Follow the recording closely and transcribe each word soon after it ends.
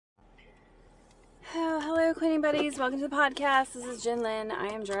Hello, cleaning buddies. Welcome to the podcast. This is Jen Lynn. I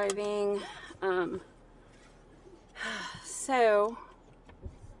am driving. So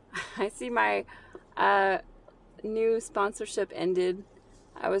I see my new sponsorship ended.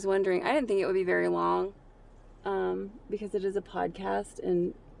 I was wondering, I didn't think it would be very long because it is a podcast,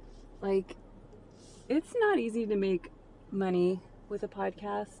 and like, it's not easy to make money with a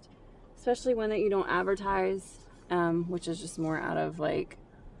podcast, especially one that you don't advertise, which is just more out of like,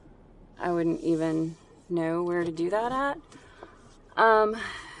 I wouldn't even know where to do that at.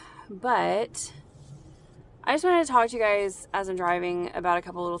 But I just wanted to talk to you guys as I'm driving about a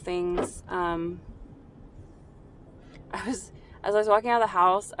couple little things. As I was walking out of the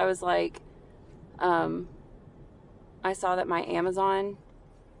house, I was like, I saw that my Amazon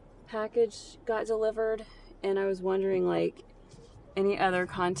package got delivered, and I was wondering, like, any other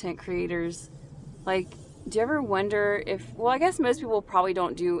content creators, like, do you ever wonder if, well, I guess most people probably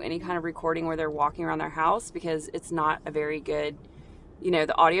don't do any kind of recording where they're walking around their house because it's not a very good,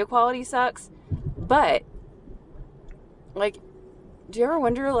 the audio quality sucks. But, like, do you ever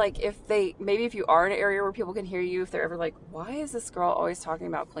wonder, like, if you are in an area where people can hear you, if they're ever like, why is this girl always talking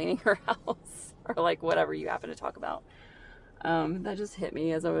about cleaning her house? Or, like, whatever you happen to talk about. That just hit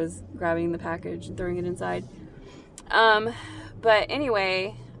me as I was grabbing the package and throwing it inside. But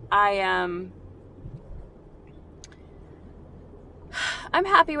anyway, I'm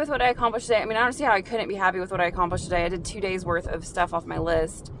happy with what I accomplished today. I mean, I don't see how I couldn't be happy with what I accomplished today. I did 2 days worth of stuff off my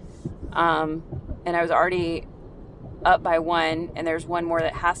list. And I was already up by one, and there's one more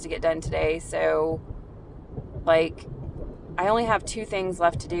that has to get done today. So, like, I only have 2 things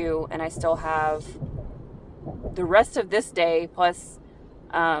left to do, and I still have the rest of this day plus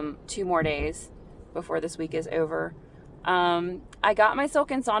 2 more days before this week is over. I got my Silk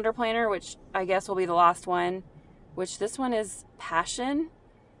 & Sonder planner, which I guess will be the last one, which this one is Passion,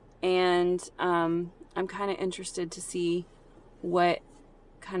 and I'm kind of interested to see what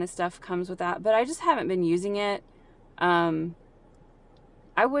kind of stuff comes with that, but I just haven't been using it. I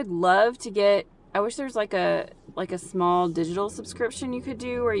would love to I wish there's like a small digital subscription you could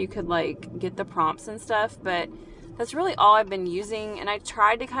do where you could like get the prompts and stuff, but that's really all I've been using. And I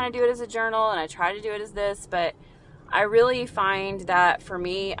tried to kind of do it as a journal, and I tried to do it as this, but I really find that for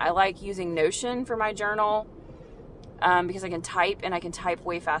me, I like using Notion for my journal, because I can type, and I can type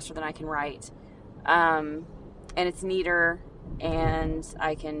way faster than I can write. And it's neater, and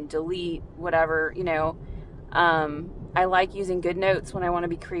I can delete whatever, I like using GoodNotes when I want to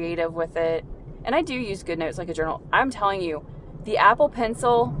be creative with it. And I do use GoodNotes like a journal. I'm telling you, the Apple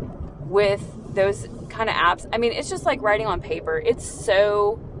Pencil with those kind of apps, I mean, it's just like writing on paper. It's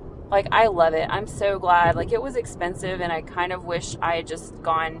so, like, I love it. I'm so glad. Like, it was expensive, and I kind of wish I had just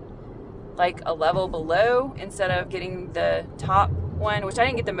gone like a level below instead of getting the top one, which I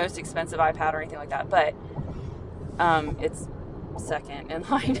didn't get the most expensive iPad or anything like that, but it's second in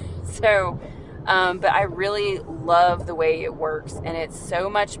line. So, but I really love the way it works, and it's so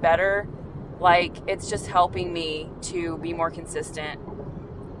much better. Like, it's just helping me to be more consistent,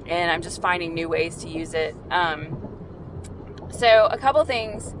 and I'm just finding new ways to use it. So a couple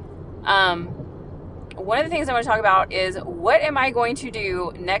things. One of the things I want to talk about is what am I going to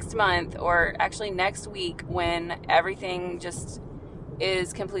do next month, or actually next week, when everything just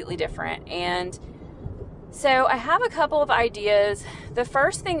is completely different. And so I have a couple of ideas. The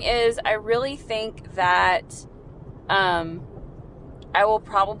first thing is, I really think that I will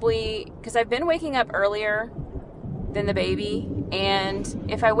probably, because I've been waking up earlier than the baby, and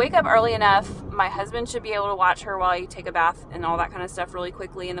if I wake up early enough, my husband should be able to watch her while I take a bath and all that kind of stuff really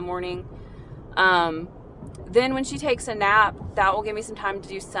quickly in the morning. Then when she takes a nap, that will give me some time to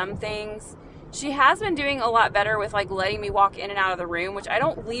do some things. She has been doing a lot better with like letting me walk in and out of the room, which I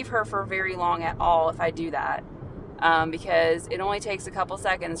don't leave her for very long at all if I do that, because it only takes a couple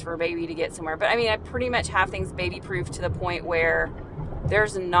seconds for a baby to get somewhere. But I mean, I pretty much have things baby proof to the point where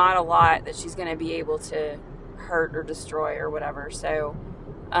there's not a lot that she's going to be able to hurt or destroy or whatever. So,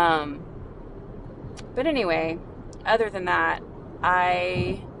 but anyway, other than that,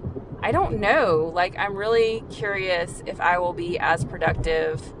 I don't know. Like, I'm really curious if I will be as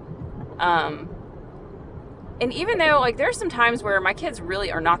productive. And even though, like, there's some times where my kids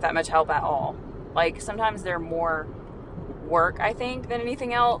really are not that much help at all. Like, sometimes they're more work, I think, than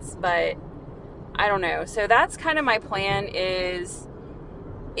anything else. But I don't know. So that's kind of my plan, is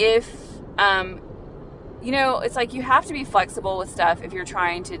if, it's like you have to be flexible with stuff if you're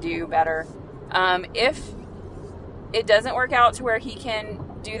trying to do better. If it doesn't work out to where he can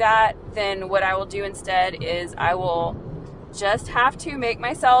do that, then what I will do instead is I will just have to make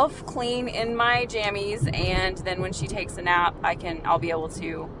myself clean in my jammies, and then when she takes a nap, I'll be able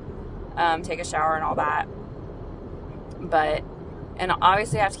to take a shower and all that. And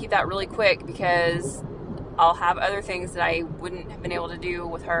obviously I have to keep that really quick because I'll have other things that I wouldn't have been able to do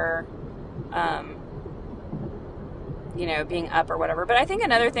with her, being up or whatever. But I think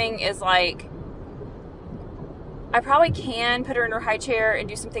another thing is like, I probably can put her in her high chair and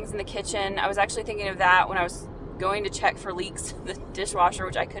do some things in the kitchen. I was actually thinking of that when I was going to check for leaks in the dishwasher,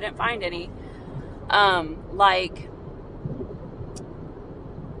 which I couldn't find any. Like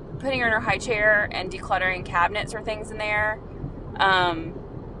putting her in her high chair and decluttering cabinets or things in there.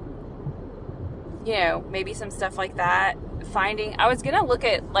 Maybe some stuff like that. I was going to look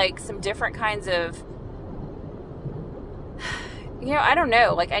at like some different kinds of, I don't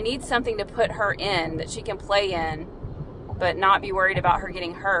know. Like I need something to put her in that she can play in, but not be worried about her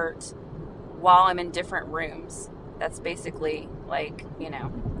getting hurt while I'm in different rooms. That's basically like,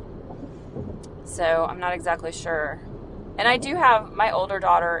 so I'm not exactly sure. And I do have my older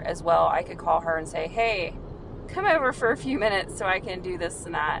daughter as well. I could call her and say, hey, come over for a few minutes so I can do this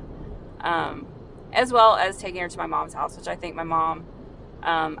and that. As well as taking her to my mom's house, which I think my mom,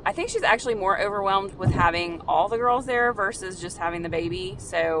 I think she's actually more overwhelmed with having all the girls there versus just having the baby.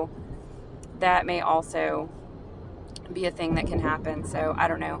 So that may also be a thing that can happen. So I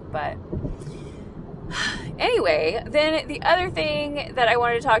don't know. But anyway, then the other thing that I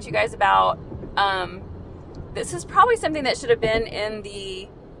wanted to talk to you guys about, this is probably something that should have been in the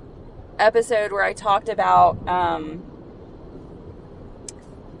episode where I talked about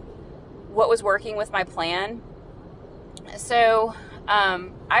what was working with my plan. So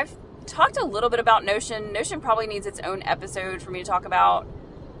I've talked a little bit about Notion. Notion probably needs its own episode for me to talk about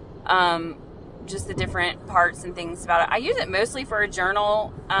just the different parts and things about it. I use it mostly for a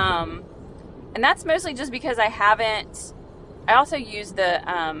journal, and that's mostly just because I also use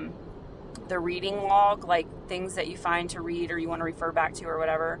the reading log, like things that you find to read or you want to refer back to or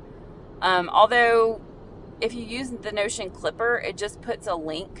whatever. Although if you use the Notion Clipper, it just puts a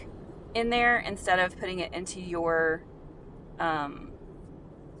link in there instead of putting it into your,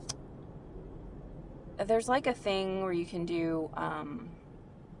 there's like a thing where you can do,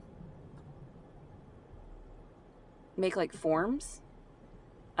 make like forms,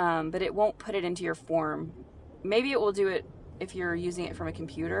 but it won't put it into your form. Maybe it will do it if you're using it from a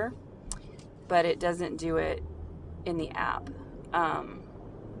computer, but it doesn't do it in the app.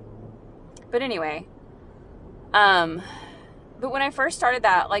 But anyway, but when I first started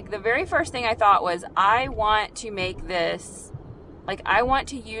that, like the very first thing I thought was, I want to make this, like I want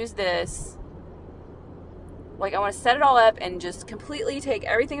to use this, like I want to set it all up and just completely take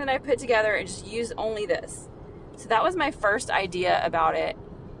everything that I put together and just use only this. So that was my first idea about it.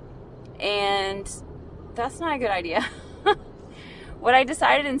 And that's not a good idea. What I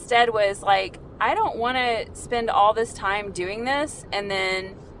decided instead was like, I don't want to spend all this time doing this and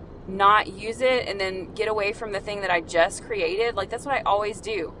then not use it and then get away from the thing that I just created. Like that's what I always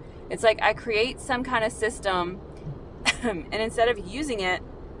do. It's like I create some kind of system and instead of using it,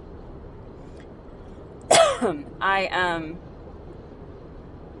 I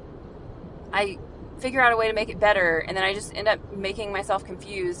figure out a way to make it better, and then I just end up making myself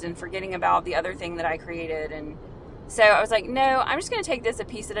confused and forgetting about the other thing that I created. And so I was like, no, I'm just going to take this a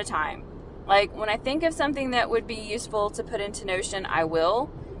piece at a time. Like when I think of something that would be useful to put into Notion, I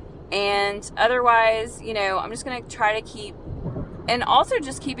will. And otherwise, I'm just going to try to keep, and also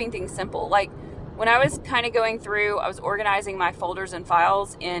just keeping things simple. Like when I was kind of going through, I was organizing my folders and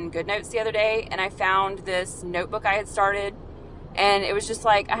files in GoodNotes the other day, and I found this notebook I had started, and it was just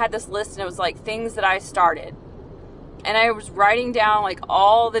like, I had this list, and it was like things that I started. And I was writing down like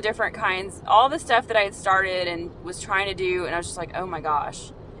all the different kinds, all the stuff that I had started and was trying to do, and I was just like, oh my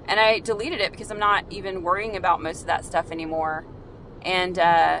gosh. And I deleted it because I'm not even worrying about most of that stuff anymore. And,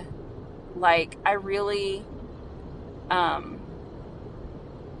 like, I really, I've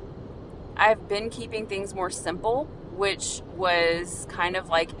been keeping things more simple, which was kind of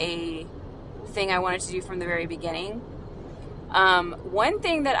like a thing I wanted to do from the very beginning. One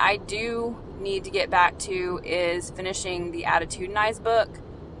thing that I do need to get back to is finishing the Attitudinize book.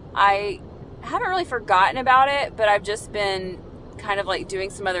 I haven't really forgotten about it, but I've just been kind of like doing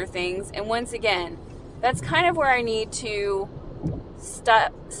some other things. And once again, that's kind of where I need to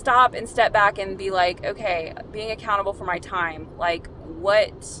stop and step back and be like, okay, being accountable for my time. Like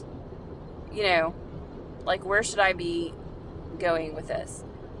what, like where should I be going with this?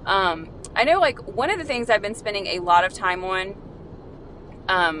 I know like one of the things I've been spending a lot of time on,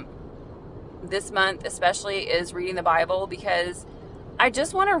 this month especially, is reading the Bible, because I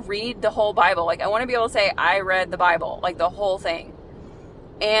just want to read the whole Bible. Like I want to be able to say I read the Bible, like the whole thing.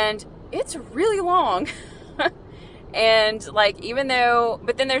 And it's really long. And like,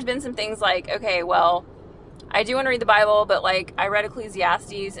 but then there's been some things like, okay, well, I do want to read the Bible, but like I read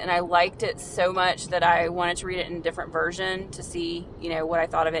Ecclesiastes and I liked it so much that I wanted to read it in a different version to see, what I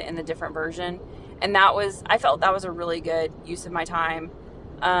thought of it in the different version. And I felt that was a really good use of my time.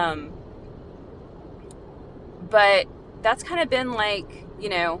 But that's kind of been like,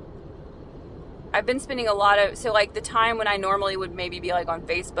 I've been spending a lot of, so like the time when I normally would maybe be like on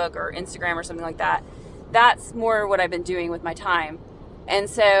Facebook or Instagram or something like that, that's more what I've been doing with my time. And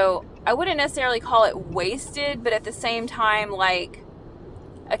so I wouldn't necessarily call it wasted, but at the same time, like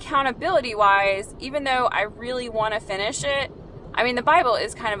accountability wise, even though I really want to finish it, I mean, the Bible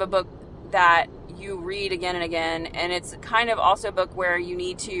is kind of a book that you read again and again. And it's kind of also a book where you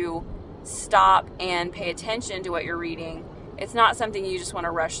need to stop and pay attention to what you're reading. It's not something you just want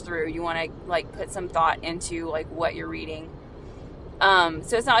to rush through. You want to like put some thought into like what you're reading.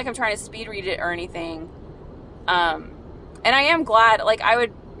 So it's not like I'm trying to speed read it or anything. And I am glad, like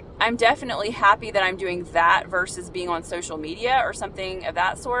I'm definitely happy that I'm doing that versus being on social media or something of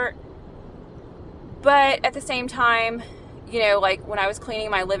that sort. But at the same time, like when I was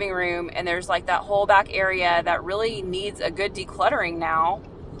cleaning my living room and there's like that whole back area that really needs a good decluttering now.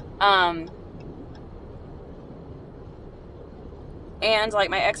 And like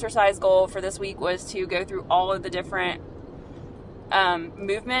my exercise goal for this week was to go through all of the different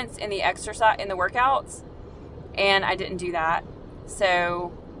movements in the workouts, and I didn't do that.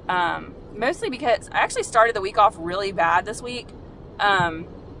 So mostly because I actually started the week off really bad this week.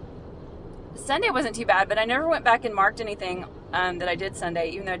 Sunday wasn't too bad, but I never went back and marked anything that I did Sunday,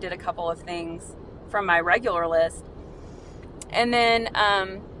 even though I did a couple of things from my regular list. And then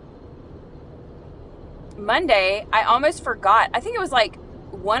Monday, I almost forgot. I think it was like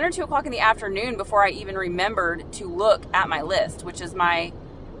 1 or 2 o'clock in the afternoon before I even remembered to look at my list, which is my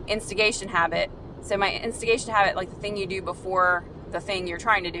instigation habit. So my instigation habit, like the thing you do before the thing you're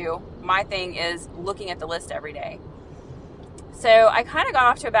trying to do, my thing is looking at the list every day. So I kind of got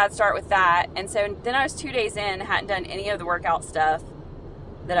off to a bad start with that. And so then I was 2 days in, hadn't done any of the workout stuff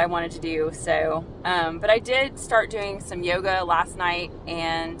that I wanted to do. So, but I did start doing some yoga last night,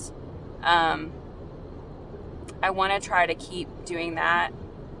 and I want to try to keep doing that.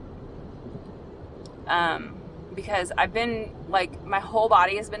 Because I've been like, my whole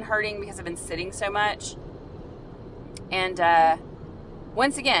body has been hurting because I've been sitting so much. And,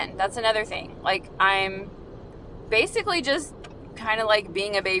 once again, that's another thing. Like I'm basically just kind of like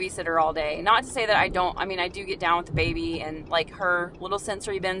being a babysitter all day. Not to say that I do get down with the baby, and like her little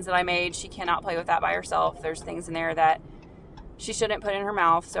sensory bins that I made, she cannot play with that by herself. There's things in there that she shouldn't put in her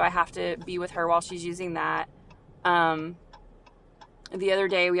mouth, so I have to be with her while she's using that. The other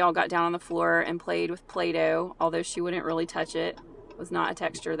day we all got down on the floor and played with Play-Doh, although she wouldn't really touch it. It was not a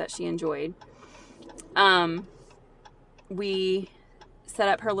texture that she enjoyed. We set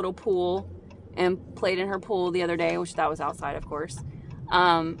up her little pool and played in her pool the other day, which that was outside, of course.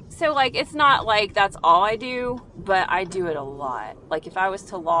 So like, it's not like that's all I do, but I do it a lot. Like if I was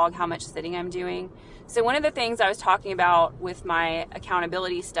to log how much sitting I'm doing. So one of the things I was talking about with my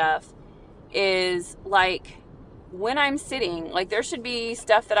accountability stuff is like when I'm sitting, like there should be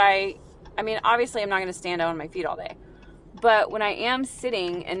stuff that obviously I'm not going to stand on my feet all day, but when I am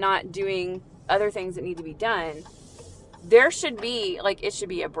sitting and not doing other things that need to be done, there should be like, it should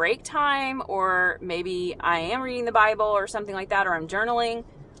be a break time, or maybe I am reading the Bible or something like that, or I'm journaling,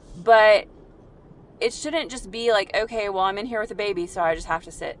 but it shouldn't just be like, okay, well, I'm in here with a baby, so I just have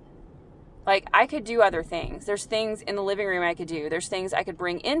to sit. Like I could do other things. There's things in the living room I could do. There's things I could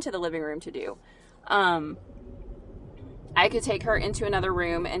bring into the living room to do. I could take her into another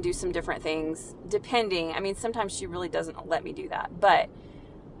room and do some different things, depending. Sometimes she really doesn't let me do that, but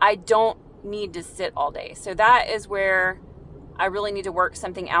I don't need to sit all day. So that is where I really need to work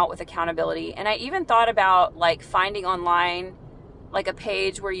something out with accountability. And I even thought about like finding online like a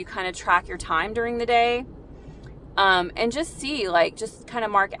page where you kind of track your time during the day, and just see, like, just kind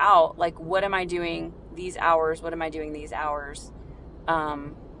of mark out like, what am I doing these hours? What am I doing these hours?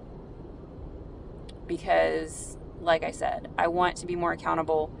 Because like I said, I want to be more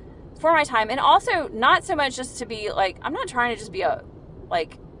accountable for my time, and also not so much just to be like, I'm not trying to just be a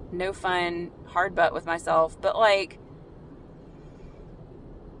like no fun hard butt with myself, but like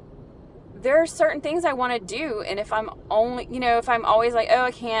there are certain things I want to do, and if I'm always like, oh,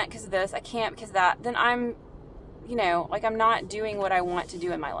 I can't because of this, I can't because of that, then I'm like I'm not doing what I want to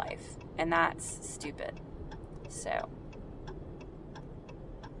do in my life, and that's stupid. So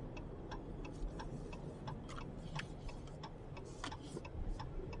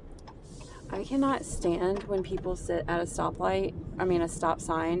I cannot stand when people sit at a stop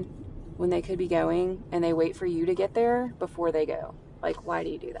sign, when they could be going and they wait for you to get there before they go. Like, why do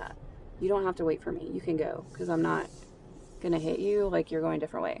you do that? You don't have to wait for me. You can go because I'm not going to hit you like you're going a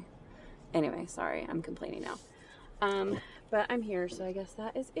different way. Anyway, sorry, I'm complaining now. But I'm here, so I guess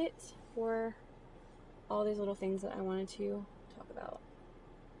that is it for all these little things that I wanted to talk about.